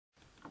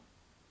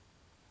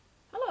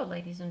Hello,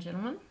 ladies and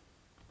gentlemen.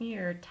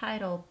 Your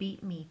title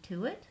beat me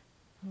to it.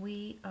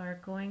 We are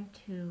going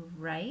to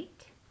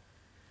write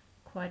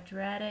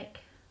quadratic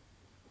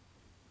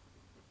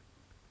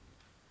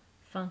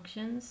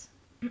functions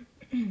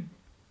and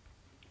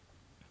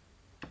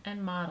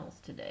models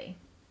today.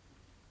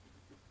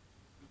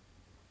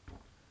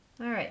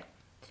 Alright,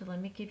 so let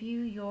me give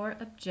you your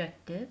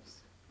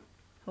objectives.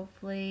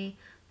 Hopefully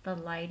the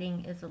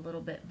lighting is a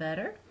little bit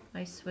better.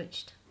 I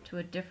switched to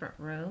a different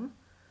room.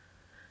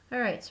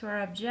 Alright, so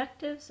our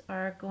objectives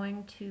are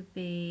going to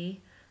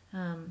be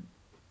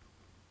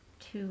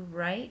to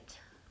write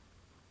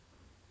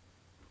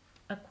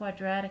a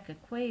quadratic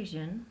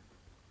equation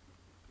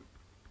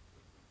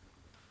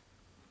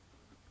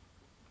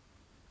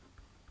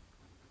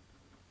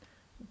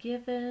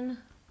given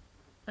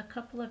a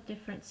couple of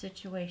different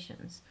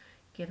situations.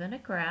 Given a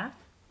graph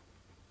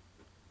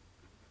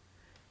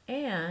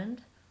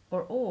and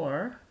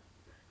or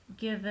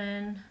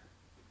given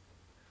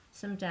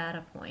some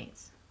data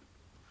points.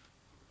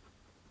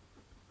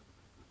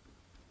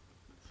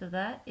 So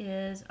that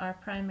is our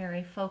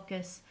primary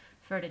focus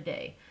for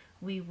today.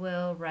 We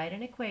will write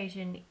an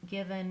equation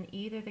given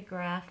either the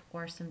graph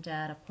or some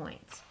data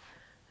points.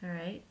 All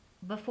right,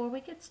 before we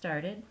get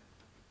started,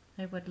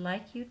 I would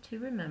like you to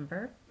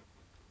remember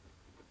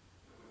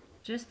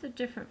just the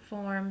different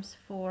forms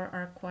for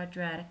our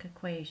quadratic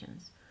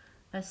equations.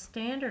 A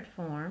standard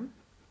form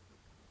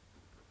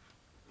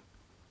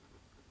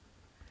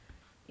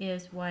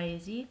is y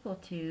is equal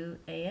to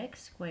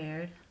ax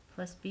squared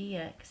plus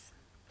bx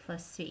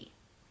plus c.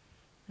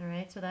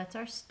 Alright, so that's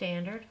our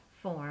standard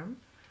form.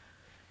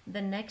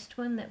 The next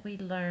one that we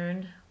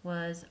learned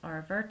was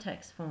our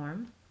vertex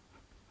form.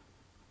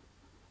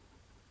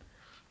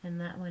 And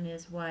that one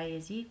is y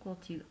is equal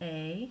to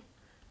a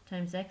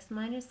times x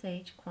minus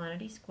h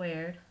quantity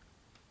squared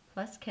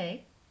plus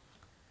k.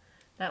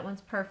 That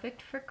one's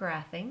perfect for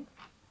graphing.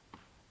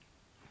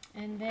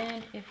 And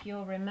then if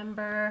you'll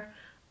remember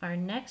our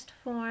next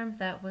form,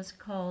 that was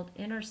called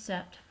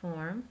intercept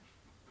form.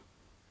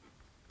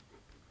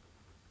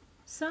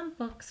 Some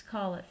books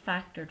call it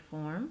factored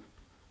form.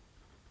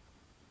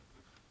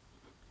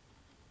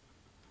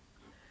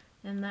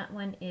 And that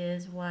one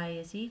is y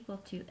is equal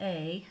to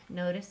a.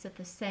 Notice that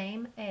the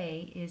same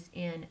a is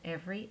in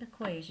every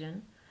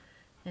equation.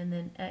 And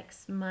then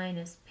x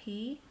minus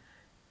p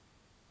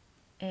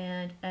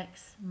and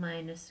x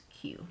minus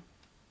q.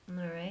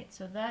 Alright,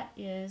 so that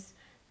is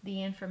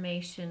the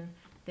information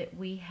that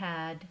we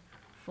had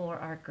for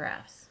our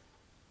graphs.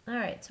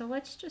 Alright, so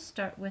let's just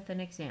start with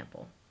an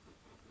example.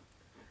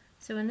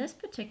 So in this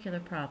particular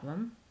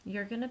problem,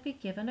 you're going to be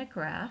given a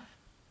graph.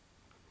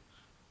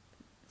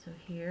 So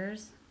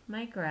here's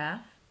my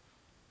graph.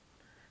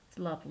 It's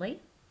lovely.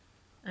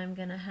 I'm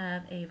going to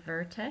have a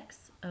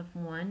vertex of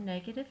 1,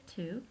 negative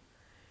 2,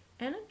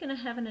 and I'm going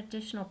to have an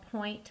additional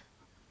point,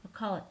 we'll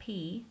call it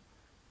P,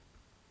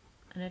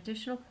 an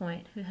additional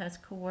point who has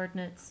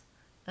coordinates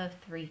of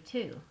 3,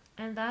 2.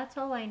 And that's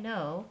all I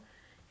know,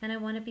 and I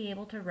want to be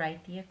able to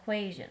write the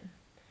equation.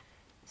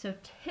 So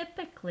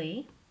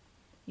typically,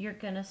 you're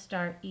going to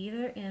start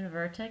either in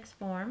vertex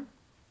form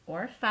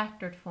or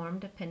factored form,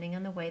 depending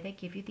on the way they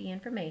give you the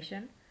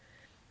information.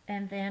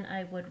 And then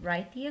I would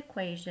write the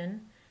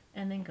equation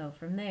and then go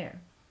from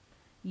there.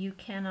 You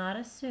cannot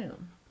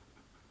assume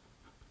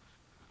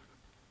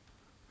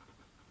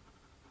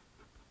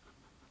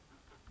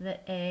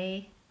that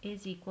a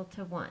is equal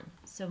to 1.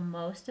 So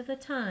most of the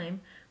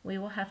time, we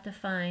will have to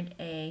find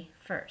a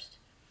first.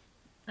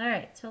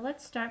 Alright, so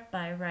let's start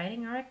by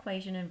writing our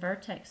equation in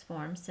vertex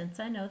form since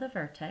I know the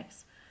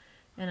vertex.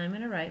 And I'm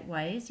going to write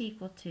y is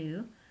equal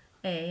to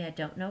a, I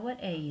don't know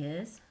what a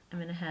is. I'm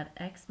going to have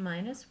x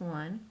minus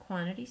 1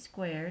 quantity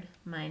squared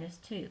minus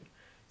 2,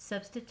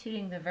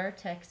 substituting the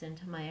vertex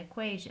into my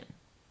equation.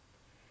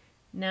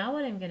 Now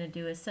what I'm going to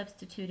do is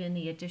substitute in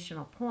the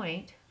additional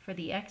point for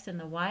the x and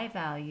the y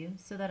value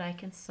so that I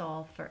can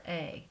solve for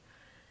a.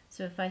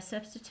 So if I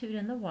substitute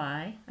in the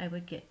y, I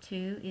would get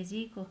 2 is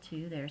equal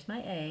to, there's my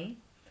a,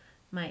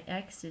 my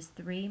x is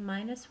 3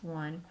 minus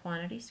 1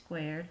 quantity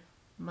squared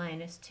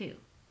minus 2.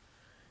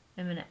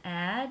 I'm going to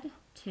add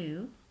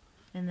 2,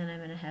 and then I'm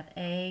going to have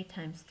a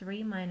times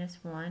 3 minus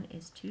 1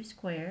 is 2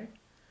 squared.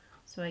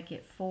 So I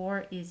get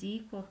 4 is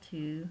equal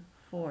to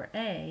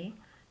 4a.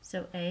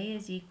 So a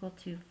is equal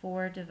to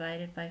 4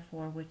 divided by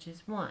 4, which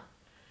is 1.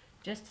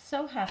 Just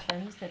so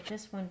happens that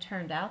this one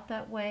turned out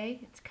that way.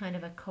 It's kind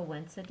of a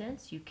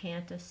coincidence. You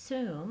can't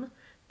assume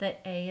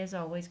that a is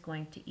always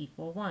going to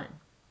equal 1.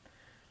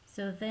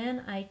 So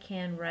then I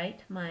can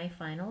write my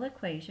final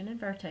equation in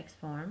vertex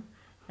form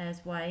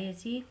as y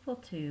is equal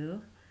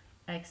to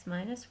x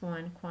minus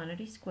 1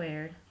 quantity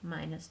squared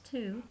minus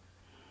 2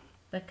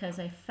 because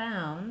I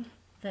found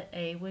that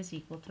a was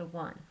equal to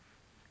 1.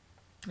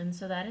 And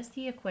so that is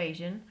the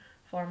equation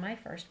for my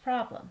first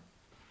problem.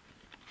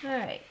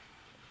 Alright,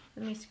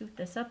 let me scoot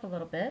this up a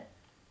little bit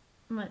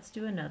and let's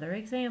do another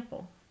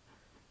example.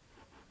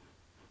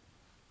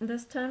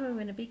 This time I'm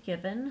going to be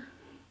given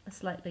a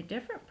slightly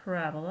different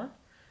parabola.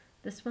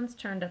 This one's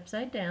turned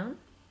upside down.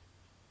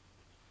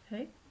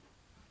 Okay.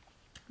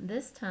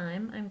 This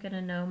time I'm going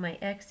to know my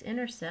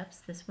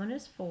x-intercepts. This one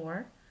is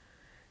 4.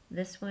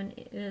 This one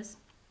is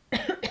a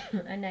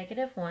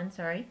 -1,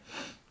 sorry.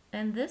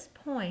 And this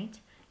point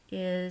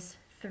is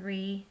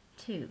 3,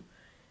 2.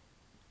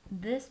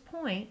 This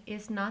point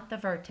is not the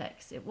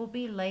vertex. It will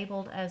be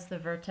labeled as the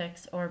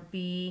vertex or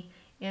be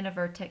in a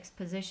vertex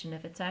position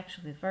if it's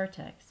actually the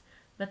vertex.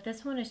 But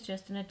this one is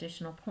just an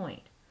additional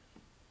point.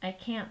 I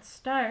can't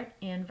start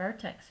in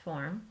vertex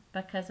form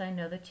because I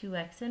know the two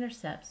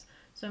x-intercepts.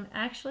 So I'm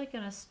actually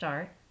going to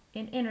start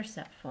in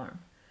intercept form.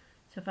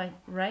 So if I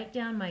write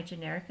down my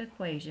generic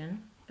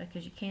equation,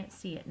 because you can't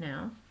see it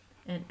now,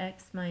 and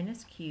x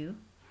minus q,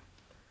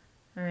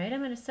 all right, I'm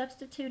going to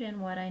substitute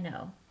in what I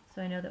know.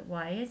 So I know that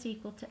y is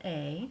equal to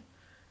a.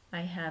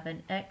 I have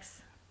an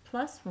x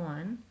plus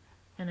 1,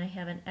 and I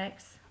have an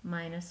x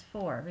minus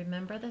 4.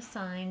 Remember, the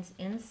signs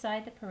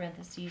inside the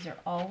parentheses are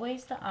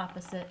always the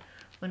opposite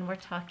when we're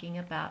talking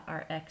about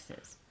our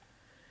x's.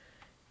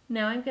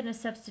 Now I'm going to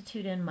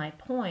substitute in my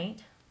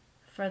point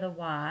for the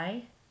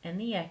y and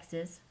the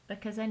x's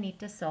because I need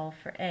to solve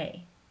for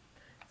a.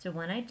 So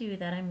when I do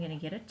that, I'm going to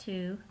get a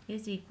 2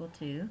 is equal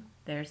to,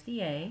 there's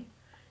the a,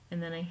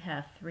 and then I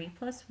have 3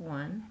 plus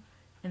 1,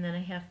 and then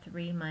I have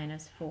 3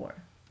 minus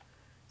 4.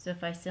 So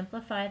if I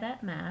simplify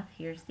that math,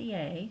 here's the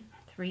a,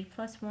 3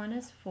 plus 1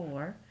 is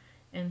 4,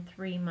 and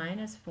 3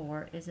 minus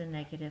 4 is a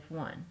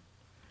 -1.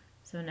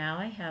 So now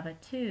I have a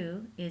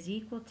 2 is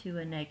equal to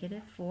a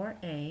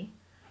 -4a.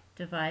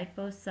 Divide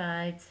both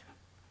sides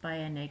by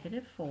a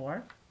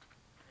 -4,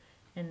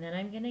 and then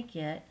I'm going to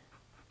get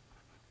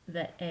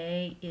that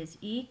a is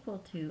equal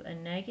to a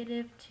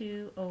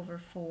 -2 over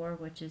 4,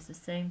 which is the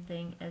same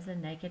thing as a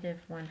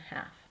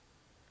 -1/2.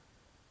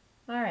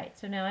 Alright,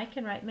 so now I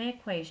can write my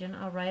equation.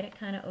 I'll write it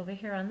kind of over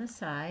here on the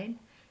side,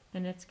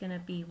 and it's going to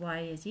be y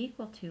is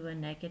equal to a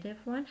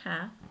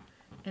 -1/2,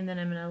 and then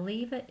I'm going to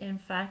leave it in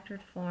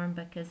factored form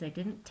because they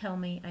didn't tell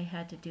me I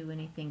had to do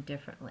anything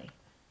differently.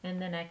 And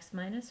then x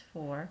minus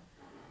 4,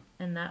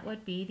 and that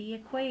would be the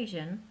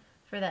equation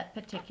for that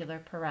particular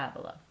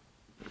parabola.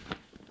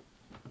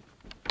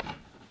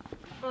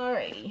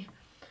 Alrighty,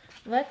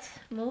 let's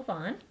move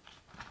on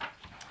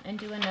and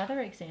do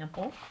another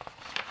example.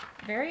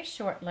 Very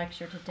short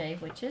lecture today,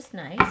 which is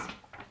nice.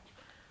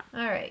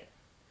 Alright,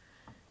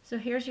 so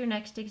here's your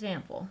next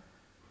example.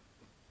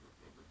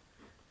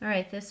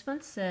 Alright, this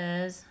one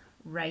says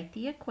write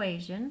the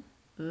equation.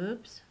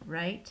 Oops,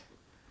 write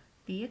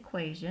the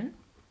equation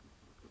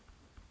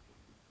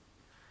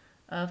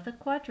of the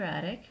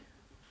quadratic.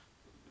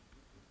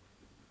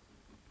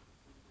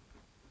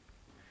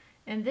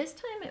 And this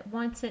time it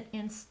wants it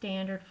in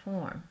standard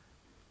form.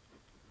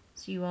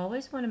 So you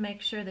always want to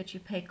make sure that you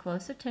pay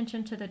close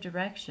attention to the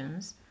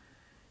directions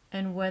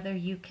and whether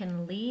you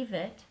can leave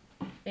it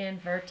in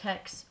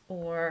vertex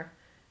or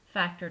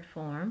factored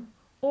form,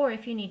 or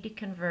if you need to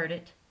convert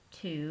it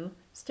to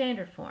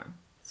standard form.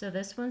 So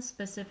this one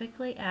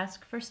specifically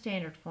asks for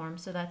standard form,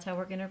 so that's how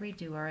we're going to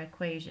redo our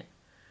equation.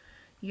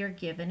 Your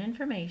given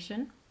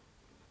information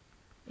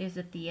is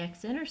that the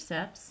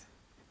x-intercepts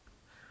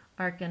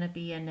are going to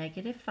be a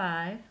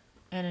 -5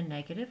 and a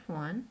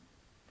 -1,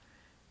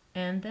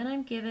 and then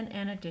I'm given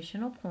an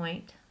additional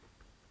point,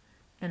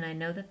 and I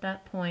know that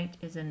that point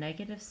is a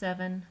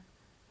 -7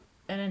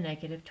 and a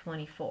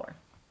 -24.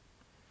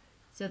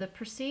 So the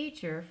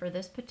procedure for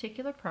this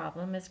particular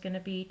problem is going to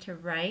be to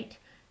write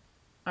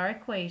our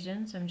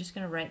equation. So I'm just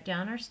going to write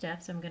down our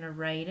steps. I'm going to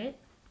write it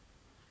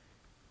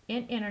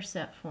in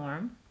intercept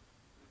form.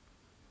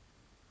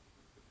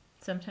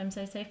 Sometimes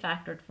I say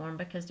factored form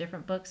because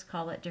different books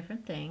call it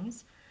different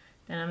things.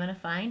 Then I'm going to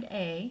find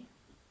a,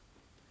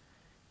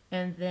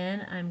 and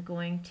then I'm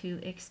going to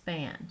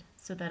expand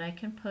so that I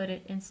can put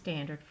it in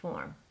standard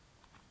form.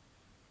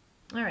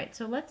 Alright,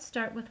 so let's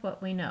start with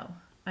what we know.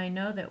 I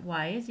know that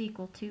y is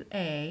equal to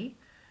a.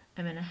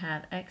 I'm going to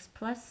have x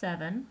plus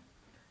 7,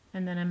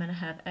 and then I'm going to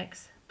have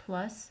x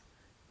plus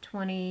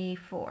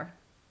 24.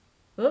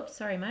 Oops,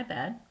 sorry, my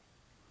bad.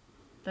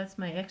 That's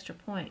my extra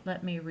point.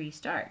 Let me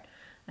restart.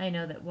 I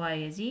know that y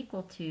is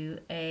equal to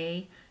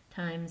a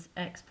times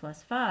x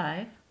plus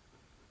 5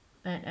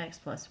 and x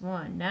plus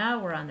 1. Now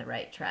we're on the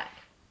right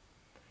track.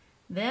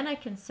 Then I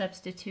can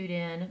substitute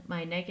in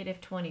my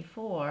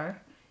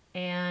 -24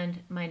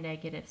 and my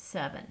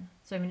 -7.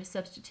 So I'm going to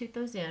substitute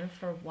those in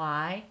for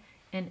y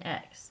and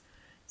x.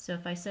 So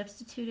if I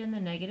substitute in the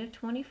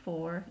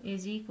 -24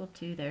 is equal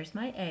to, there's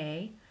my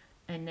a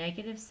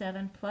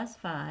 -7 plus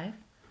 5,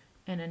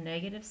 and a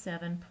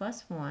 -7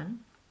 plus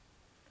 1.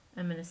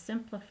 I'm going to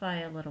simplify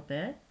a little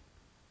bit.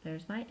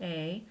 There's my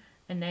a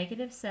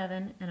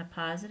 -7 and a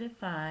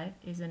 +5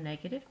 is a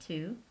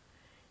 -2,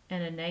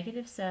 and a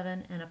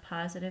 -7 and a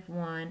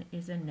 +1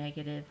 is a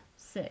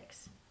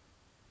 -6.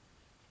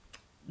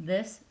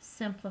 This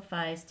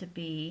simplifies to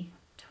be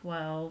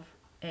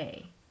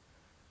 12a.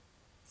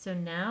 So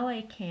now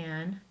I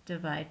can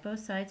divide both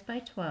sides by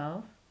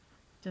 12,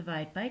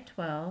 divide by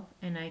 12,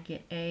 and I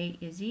get a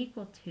is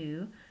equal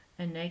to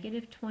a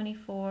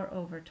 -24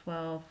 over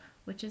 12,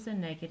 which is a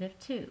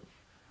 -2,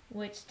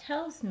 which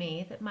tells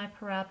me that my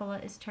parabola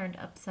is turned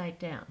upside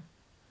down.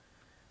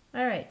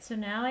 All right, so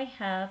now I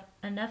have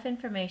enough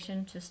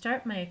information to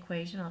start my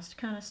equation. I'll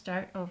kind of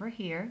start over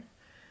here.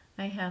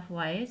 I have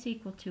y is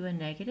equal to a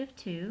negative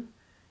 2,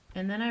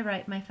 and then I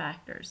write my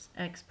factors,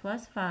 x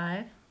plus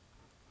 5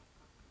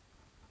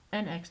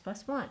 and x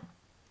plus 1.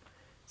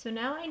 So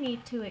now I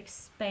need to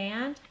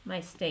expand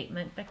my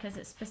statement because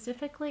it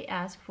specifically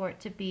asked for it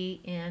to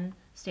be in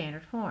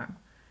standard form.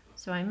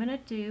 So I'm going to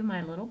do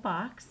my little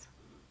box.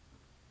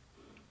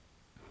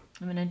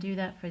 I'm going to do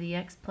that for the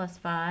x plus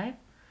 5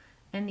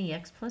 and the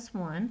x plus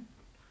 1.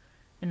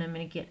 And I'm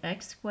going to get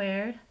x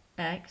squared,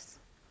 x,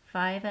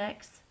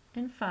 5x,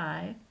 and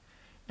 5.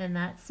 And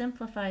that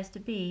simplifies to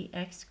be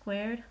x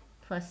squared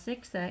plus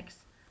 6x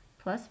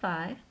plus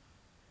 5.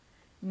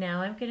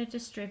 Now I'm going to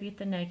distribute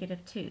the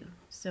negative 2.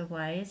 So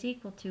y is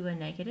equal to a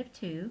negative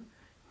 2.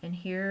 And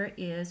here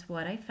is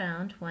what I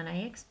found when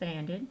I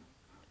expanded.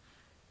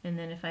 And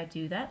then if I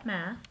do that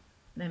math,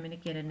 I'm going to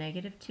get a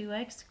negative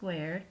 2x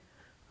squared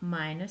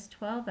minus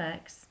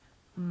 12x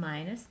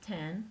minus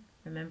 10.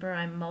 Remember,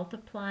 I'm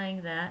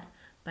multiplying that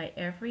by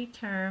every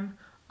term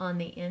on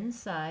the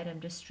inside. I'm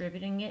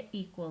distributing it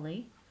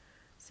equally.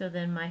 So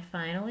then my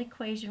final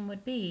equation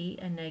would be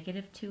a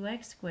negative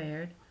 2x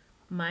squared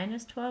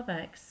minus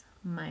 12x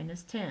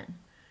minus 10.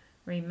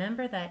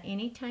 Remember that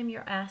anytime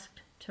you're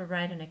asked to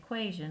write an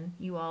equation,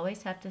 you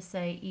always have to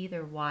say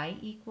either y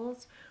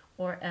equals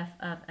or f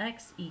of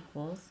x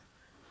equals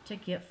to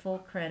get full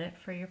credit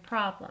for your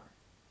problem.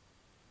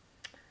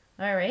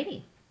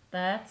 Alrighty,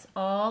 that's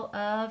all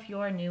of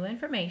your new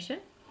information.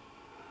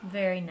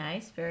 Very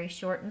nice, very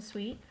short and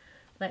sweet.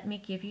 Let me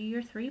give you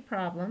your 3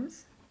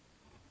 problems.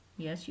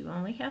 Yes, you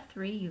only have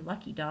 3, you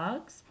lucky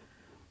dogs.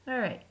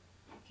 Alright,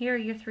 here are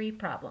your 3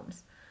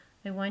 problems.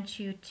 I want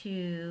you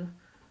to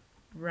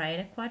write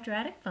a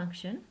quadratic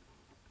function.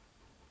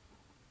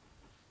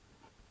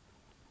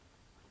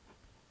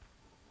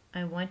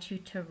 I want you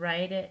to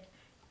write it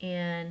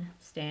in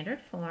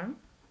standard form.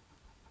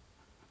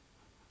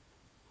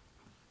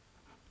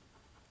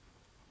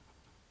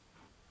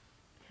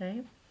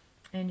 Okay,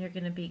 and you're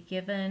going to be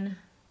given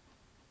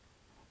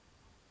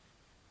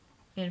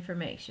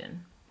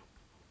information,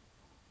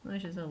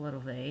 which is a little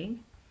vague.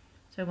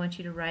 So I want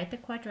you to write the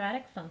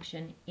quadratic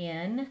function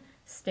in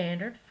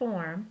standard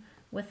form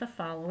with the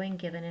following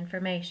given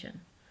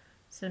information.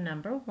 So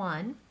number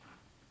 1,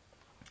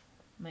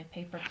 my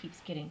paper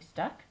keeps getting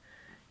stuck.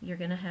 You're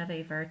going to have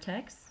a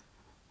vertex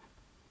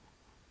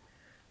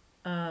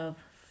of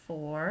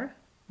 4,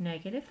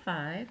 negative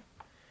 5,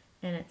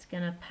 and it's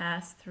going to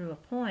pass through a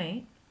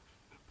point.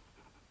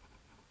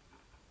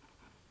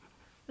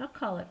 I'll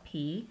call it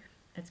P.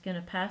 It's going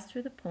to pass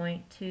through the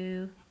point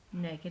to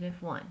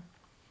negative 1.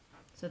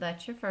 So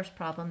that's your first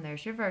problem.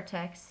 There's your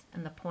vertex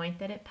and the point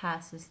that it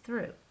passes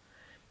through.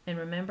 And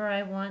remember,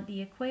 I want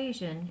the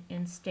equation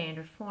in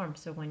standard form.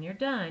 So when you're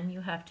done,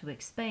 you have to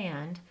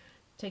expand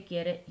to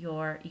get it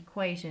your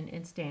equation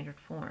in standard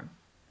form.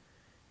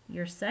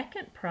 Your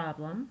second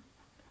problem,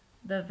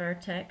 the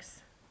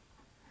vertex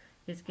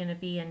is going to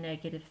be a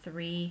negative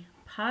 3,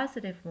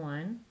 positive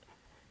 1,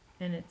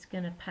 and it's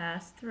going to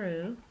pass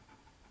through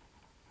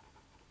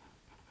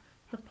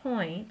the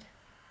point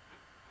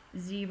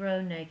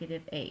 0,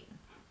 negative 8.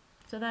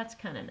 So that's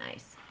kind of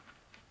nice.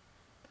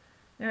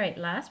 All right,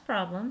 last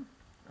problem.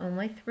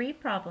 Only 3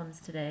 problems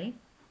today.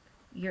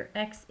 Your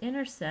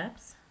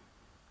x-intercepts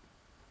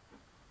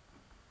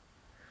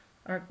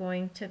are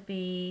going to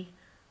be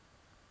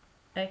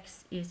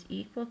x is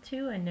equal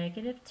to a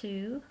negative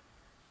 2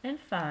 and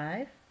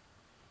 5,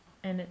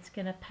 and it's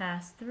going to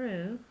pass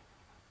through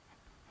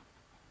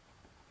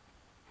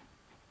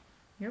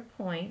your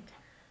point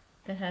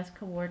that has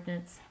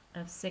coordinates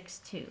of 6,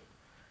 2.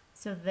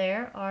 So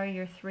there are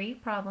your 3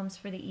 problems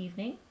for the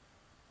evening.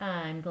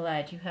 I'm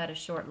glad you had a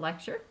short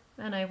lecture,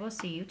 and I will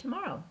see you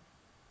tomorrow.